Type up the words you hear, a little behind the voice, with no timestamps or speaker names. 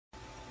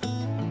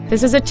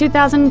This is a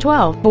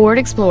 2012 Ford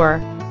Explorer.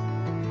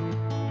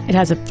 It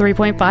has a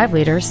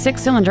 3.5-liter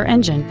six-cylinder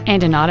engine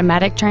and an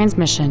automatic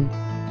transmission.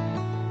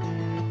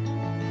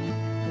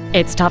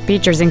 Its top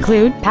features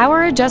include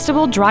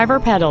power-adjustable driver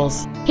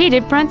pedals,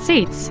 heated front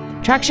seats,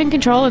 traction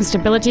control and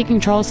stability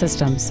control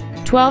systems,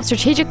 12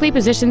 strategically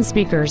positioned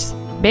speakers,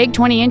 big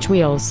 20-inch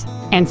wheels,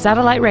 and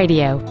satellite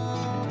radio.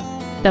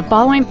 The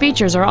following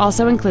features are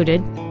also included: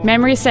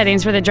 memory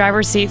settings for the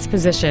driver's seat's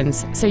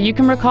positions, so you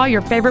can recall your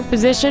favorite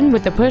position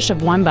with the push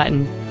of one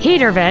button,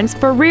 heater vents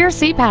for rear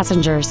seat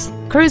passengers,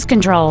 cruise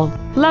control,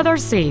 leather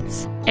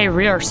seats, a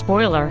rear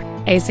spoiler,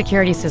 a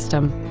security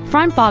system,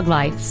 front fog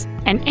lights,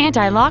 an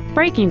anti-lock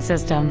braking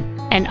system,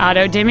 an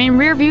auto-dimming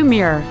rear-view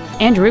mirror,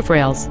 and roof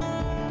rails.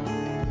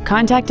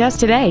 Contact us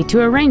today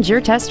to arrange your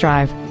test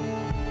drive.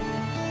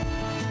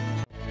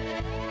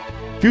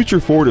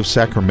 Future Ford of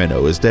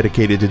Sacramento is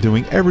dedicated to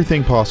doing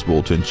everything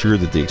possible to ensure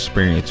that the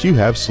experience you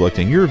have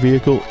selecting your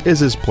vehicle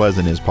is as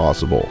pleasant as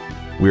possible.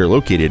 We are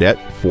located at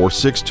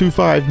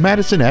 4625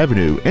 Madison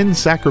Avenue in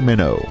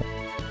Sacramento.